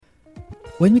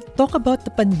When we talk about the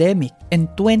pandemic in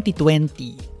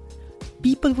 2020,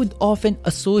 people would often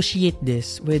associate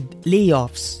this with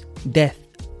layoffs, death,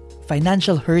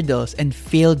 financial hurdles, and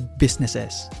failed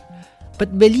businesses.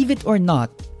 But believe it or not,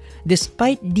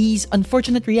 despite these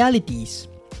unfortunate realities,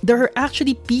 there are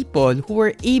actually people who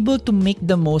were able to make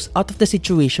the most out of the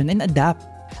situation and adapt.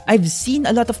 I've seen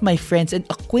a lot of my friends and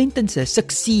acquaintances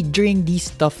succeed during these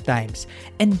tough times,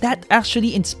 and that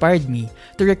actually inspired me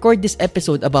to record this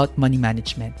episode about money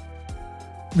management.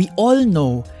 We all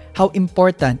know how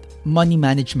important money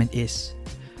management is,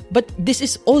 but this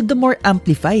is all the more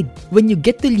amplified when you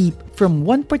get to leap from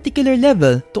one particular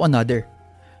level to another.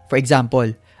 For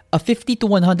example, a 50 to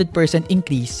 100%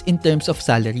 increase in terms of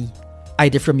salary,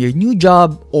 either from your new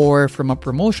job or from a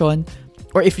promotion.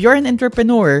 Or if you're an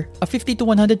entrepreneur, a 50 to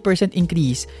 100%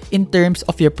 increase in terms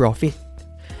of your profit.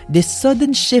 This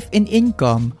sudden shift in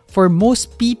income for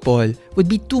most people would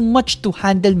be too much to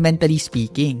handle mentally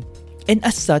speaking. And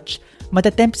as such,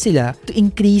 matatempt sila to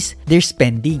increase their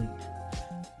spending.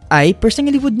 I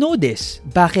personally would know this.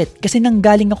 Bakit? Kasi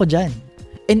nanggaling ako dyan.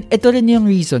 And ito rin yung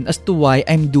reason as to why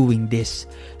I'm doing this.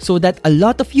 So that a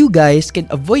lot of you guys can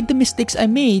avoid the mistakes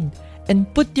I made and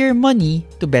put your money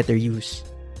to better use.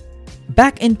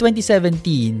 Back in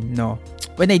 2017,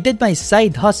 when I did my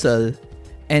side hustle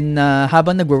and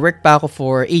habang nagwo-work pa ako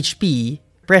for HP,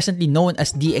 presently known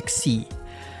as DXC,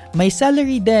 my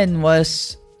salary then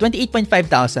was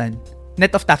 28,500,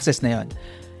 net of taxes na yon.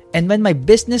 And when my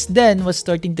business then was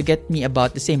starting to get me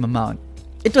about the same amount,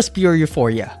 it was pure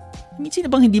euphoria. Sino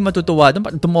bang hindi matutuwa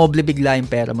doon? Dumoble bigla yung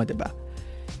pera mo, diba?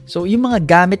 So, yung mga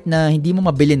gamit na hindi mo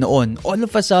mabili noon, all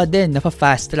of a sudden,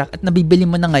 nafa-fast track at nabibili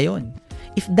mo na ngayon.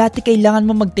 If dati kailangan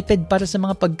mo magtipid para sa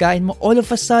mga pagkain mo, all of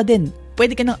a sudden,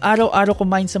 pwede ka ng araw-araw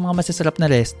kumain sa mga masasarap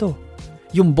na resto.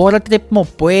 Yung Bora trip mo,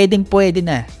 pwede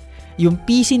na. Yung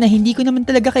PC na hindi ko naman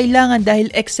talaga kailangan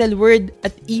dahil Excel, Word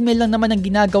at email lang naman ang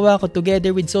ginagawa ko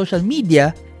together with social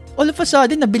media, all of a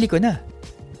sudden, nabili ko na.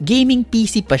 Gaming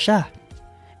PC pa siya.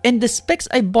 And the specs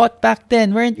I bought back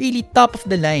then weren't really top of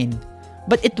the line,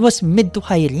 but it was mid to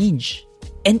high range.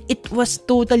 And it was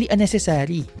totally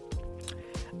unnecessary.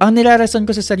 Ang nilarason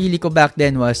ko sa sarili ko back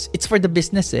then was, it's for the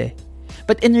business eh.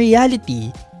 But in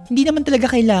reality, hindi naman talaga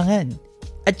kailangan.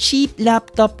 A cheap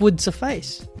laptop would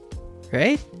suffice.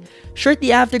 Right?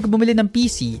 Shortly after ko bumili ng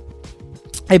PC,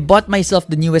 I bought myself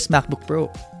the newest MacBook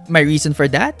Pro. My reason for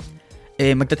that?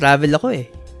 Magta-travel ako eh.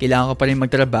 Kailangan ko pa rin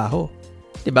magtrabaho.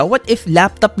 Diba? What if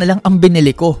laptop na lang ang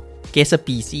binili ko kesa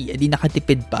PC? Di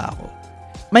nakatipid pa ako.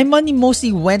 My money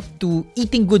mostly went to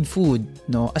eating good food,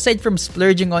 aside from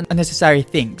splurging on unnecessary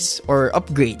things or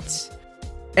upgrades.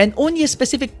 And only a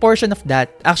specific portion of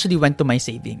that actually went to my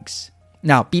savings.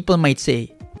 Now, people might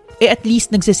say, at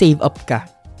least nagsasave up ka.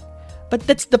 But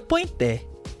that's the point eh.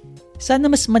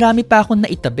 Sana mas marami pa akong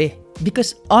naitabi.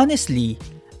 Because honestly,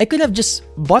 I could have just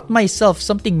bought myself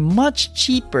something much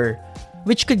cheaper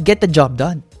which could get the job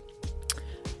done.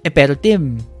 Pero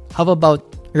Tim, how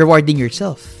about rewarding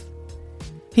yourself?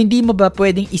 Hindi mo ba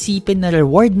pwedeng isipin na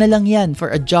reward na lang yan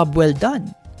for a job well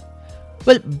done?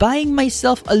 Well, buying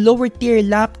myself a lower tier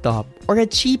laptop or a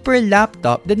cheaper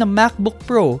laptop than a MacBook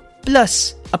Pro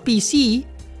plus a PC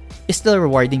is still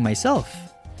rewarding myself.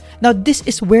 Now, this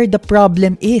is where the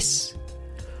problem is.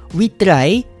 We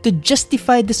try to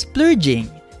justify the splurging,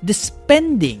 the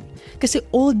spending, kasi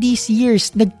all these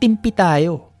years, nagtimpi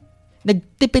tayo.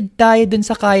 Nagtipid tayo dun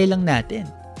sa kaya lang natin.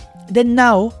 Then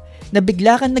now, na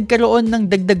bigla kang nagkaroon ng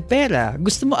dagdag pera,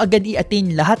 gusto mo agad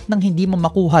i-attain lahat ng hindi mo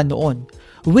makuha noon,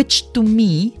 which to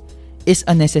me is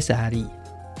unnecessary.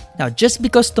 Now, just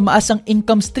because tumaas ang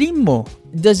income stream mo,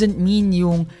 doesn't mean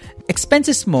yung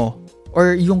expenses mo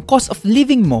or yung cost of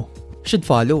living mo should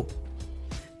follow.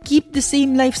 Keep the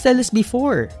same lifestyle as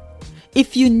before.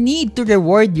 If you need to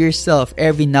reward yourself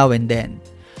every now and then,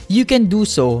 you can do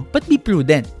so, but be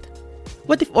prudent.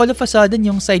 What if all of a sudden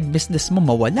yung side business mo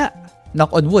mawala?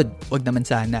 Knock on wood, wag naman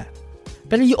sana.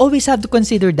 Pero you always have to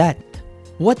consider that.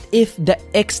 What if the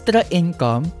extra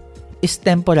income is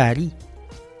temporary?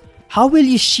 How will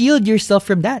you shield yourself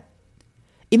from that?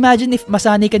 Imagine if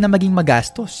masanay ka na maging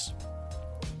magastos.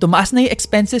 Tumaas na yung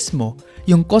expenses mo,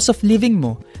 yung cost of living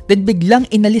mo, then biglang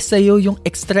inalis sa'yo yung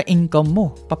extra income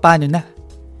mo. Paano na?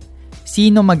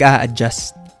 Sino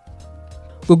mag-a-adjust?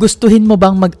 Gugustuhin mo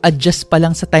bang mag-adjust pa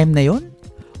lang sa time na yon?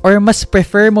 Or mas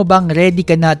prefer mo bang ready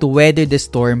ka na to weather the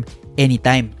storm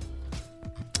anytime?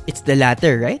 It's the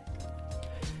latter, right?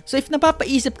 So if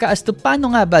napapaisip ka as to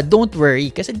paano nga ba, don't worry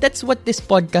kasi that's what this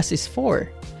podcast is for.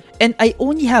 And I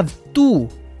only have 2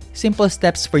 simple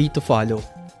steps for you to follow.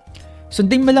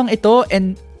 Sundin mo lang ito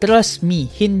and trust me,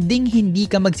 hindi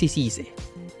ka magsisisi.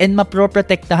 and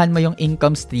maproprotektahan mo yung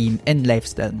income stream and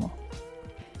lifestyle mo.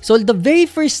 So, the very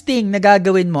first thing na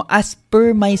gagawin mo as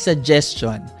per my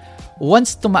suggestion,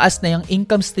 once tumaas na yung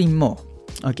income stream mo,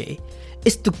 okay,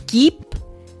 is to keep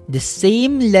the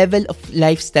same level of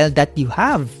lifestyle that you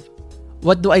have.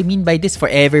 What do I mean by this?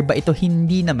 Forever ba ito?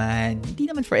 Hindi naman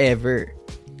forever.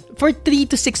 For 3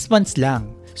 to 6 months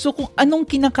lang. So, kung anong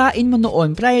kinakain mo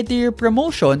noon prior to your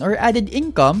promotion or added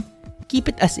income, keep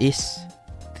it as is.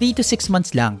 3 to 6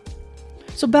 months lang.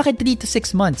 So, bakit 3 to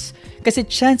 6 months? Kasi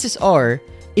chances are,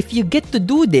 if you get to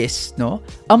do this, no,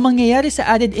 ang mangyayari sa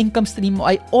added income stream mo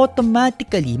ay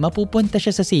automatically mapupunta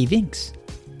siya sa savings.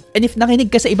 And if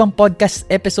nakinig ka sa ibang podcast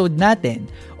episode natin,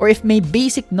 or if may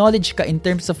basic knowledge ka in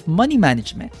terms of money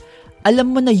management,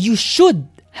 alam mo na you should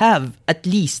have at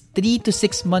least 3 to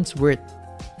 6 months worth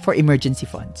for emergency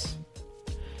funds.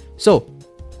 So,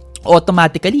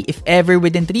 automatically, if ever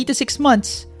within 3 to 6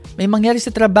 months, may mangyari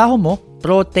sa trabaho mo,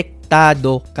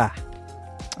 protektado ka.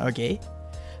 Okay?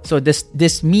 So, does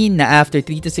this mean na after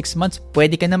 3 to 6 months,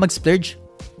 pwede ka na mag-splurge?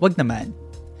 Wag naman.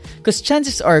 Because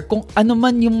chances are, kung ano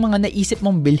man yung mga naisip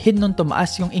mong bilhin nung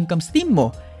tumaas yung income stream mo,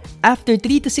 after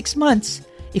 3 to 6 months,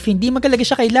 if hindi mo talaga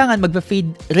siya kailangan, magpa-fade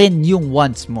rin yung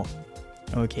wants mo.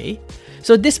 Okay?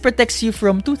 So, this protects you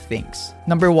from 2 things.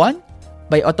 Number 1,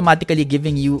 by automatically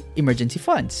giving you emergency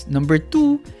funds. Number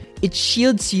 2, it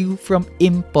shields you from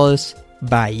impulse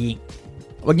buying.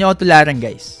 Huwag niyo ako tularan,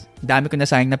 guys. Dami ko na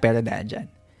sayang na pera dahil dyan.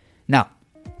 Now,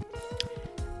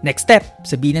 next step,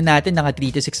 sabihin na natin naka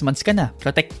 3 to 6 months ka na.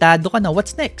 Protektado ka na.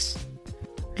 What's next?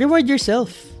 Reward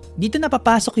yourself. Dito na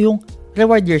papasok yung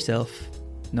reward yourself.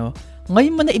 No?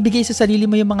 Ngayon mo na ibigay sa sarili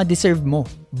mo yung mga deserve mo.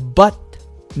 But,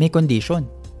 may condition.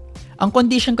 Ang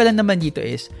condition ko lang naman dito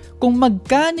is, kung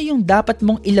magkano yung dapat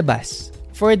mong ilabas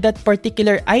for that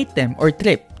particular item or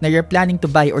trip na you're planning to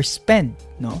buy or spend,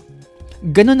 no?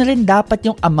 Ganun na rin dapat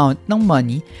yung amount ng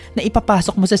money na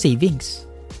ipapasok mo sa savings.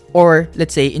 Or,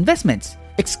 let's say, investments.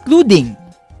 Excluding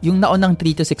yung naunang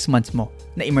 3 to 6 months mo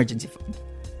na emergency fund.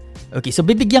 Okay, so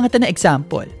bibigyan kita ng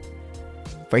example.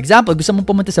 For example, gusto mong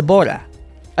pumunta sa Bora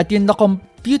at yung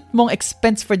na-compute mong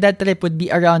expense for that trip would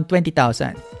be around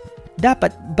 20,000.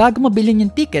 Dapat, bago mo bilhin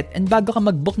yung ticket and bago ka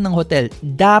mag-book ng hotel,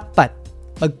 dapat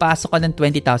magpasok ka ng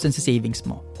 20,000 sa savings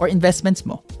mo or investments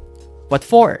mo. What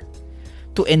for?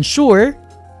 To ensure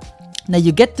na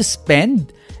you get to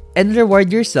spend and reward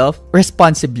yourself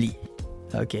responsibly.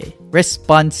 Okay?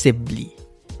 Responsibly.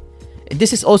 And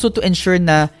this is also to ensure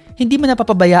na hindi mo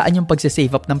napapabayaan yung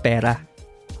pagsasave up ng pera.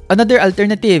 Another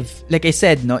alternative, like I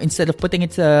said, no, instead of putting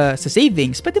it sa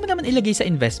savings, pwede mo naman ilagay sa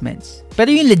investments.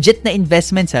 Pero yung legit na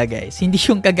investments ha guys, hindi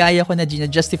yung kagaya ko na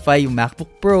justify yung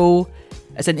MacBook Pro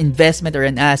as an investment or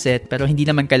an asset, pero hindi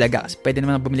naman kalaga. Pwede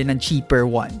naman bumili ng cheaper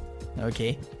one.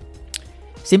 Okay?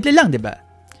 Simple lang, di ba?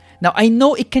 Now, I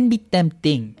know it can be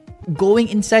tempting going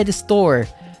inside the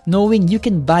store, knowing you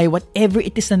can buy whatever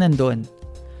it is na nandun.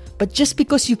 But just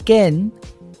because you can,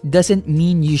 doesn't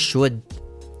mean you should.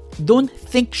 Don't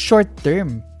think short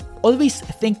term. Always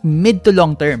think mid to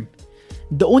long term.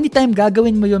 The only time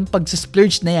gagawin mo yung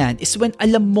pag-splurge na yan is when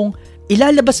alam mong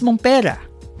ilalabas mong pera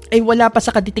ay wala pa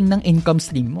sa katiting ng income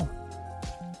stream mo.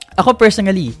 Ako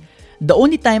personally, the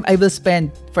only time I will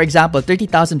spend, for example,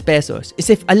 30,000 pesos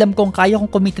is if alam kong kaya kong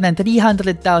kumita ng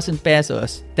 300,000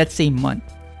 pesos that same month.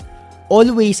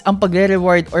 Always, ang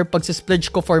pagre-reward or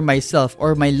pag-splurge ko for myself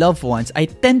or my loved ones ay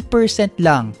 10%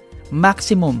 lang,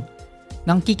 maximum,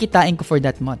 ng kikitain ko for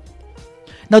that month.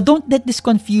 Now, don't let this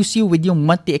confuse you with yung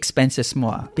monthly expenses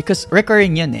mo because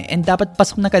recurring yun and dapat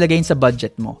pasok na kalagay sa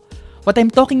budget mo. What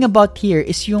I'm talking about here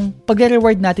is yung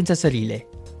pagre-reward natin sa sarili.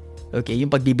 Okay,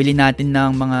 yung pagbibili natin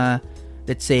ng mga,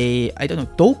 let's say, I don't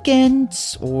know,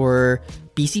 tokens or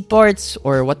PC parts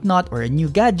or whatnot or a new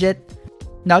gadget.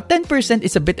 Now, 10%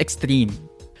 is a bit extreme,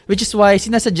 which is why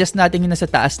sinasuggest natin yung nasa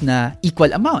taas na equal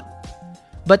amount.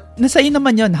 But nasa iyo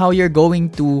naman yun how you're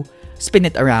going to spin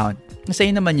it around. Nasa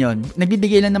iyo naman yun.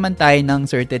 Nagbibigay lang naman tayo ng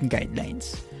certain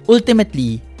guidelines.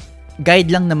 Ultimately, guide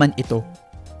lang naman ito.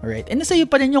 Alright? And nasa iyo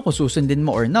pa rin yun kung susundin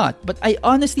mo or not. But I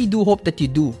honestly do hope that you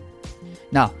do.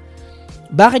 Now,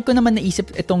 bakit ko naman naisip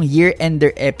itong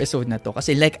year-ender episode na to?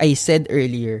 Kasi like I said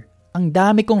earlier, ang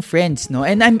dami kong friends, no?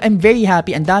 And I'm very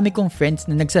happy, ang dami kong friends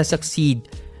na nagsasucceed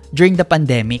during the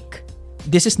pandemic.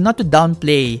 This is not to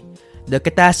downplay the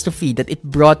catastrophe that it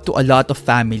brought to a lot of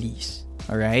families.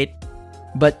 Alright?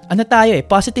 But ano tayo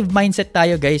positive mindset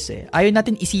tayo guys Ayaw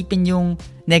natin isipin yung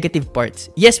negative parts.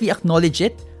 Yes, we acknowledge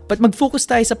it, but mag-focus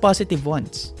tayo sa positive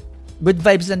ones. Good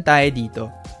vibes lang tayo dito.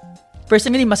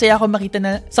 Personally, masaya ako makita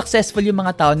na successful yung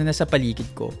mga tao na nasa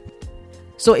paligid ko.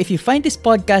 So if you find this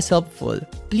podcast helpful,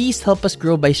 please help us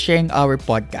grow by sharing our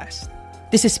podcast.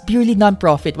 This is purely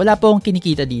non-profit. Wala po akong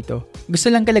kinikita dito. Gusto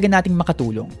lang talaga nating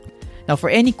makatulong. Now, for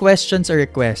any questions or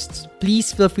requests,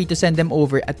 please feel free to send them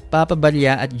over at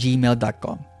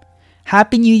papabarya@gmail.com.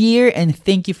 Happy New Year and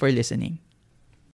thank you for listening.